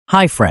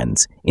Hi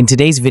friends, in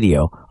today's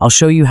video, I'll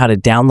show you how to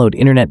download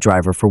Internet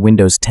Driver for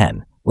Windows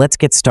 10. Let's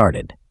get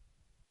started.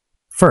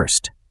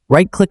 First,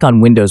 right-click on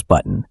Windows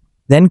button,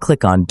 then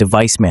click on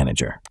Device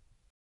Manager.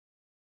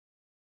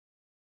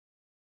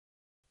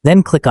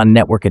 Then click on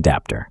Network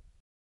Adapter.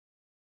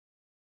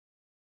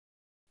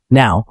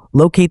 Now,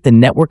 locate the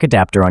network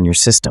adapter on your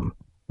system.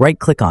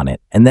 Right-click on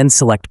it and then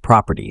select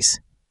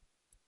Properties.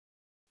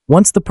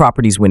 Once the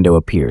Properties window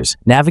appears,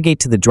 navigate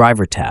to the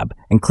Driver tab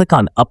and click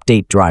on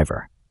Update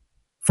Driver.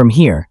 From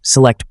here,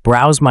 select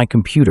Browse My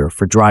Computer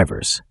for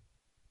drivers.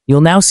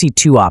 You'll now see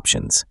two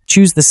options.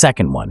 Choose the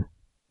second one.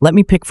 Let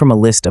me pick from a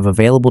list of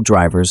available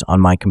drivers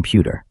on my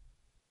computer.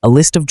 A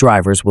list of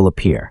drivers will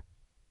appear.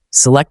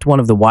 Select one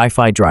of the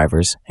Wi-Fi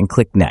drivers and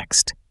click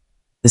Next.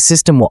 The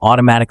system will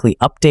automatically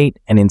update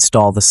and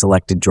install the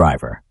selected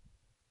driver.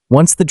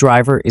 Once the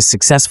driver is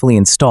successfully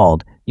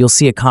installed, you'll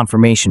see a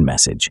confirmation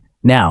message.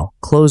 Now,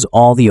 close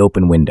all the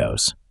open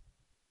windows.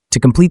 To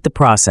complete the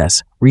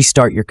process,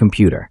 restart your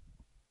computer.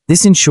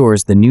 This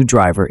ensures the new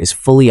driver is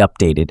fully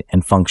updated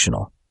and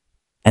functional.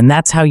 And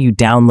that's how you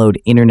download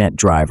Internet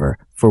Driver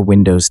for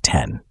Windows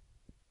 10.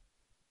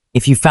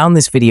 If you found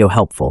this video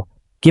helpful,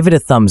 give it a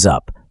thumbs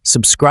up,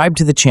 subscribe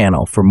to the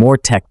channel for more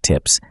tech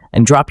tips,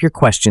 and drop your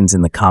questions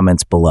in the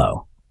comments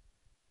below.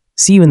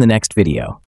 See you in the next video.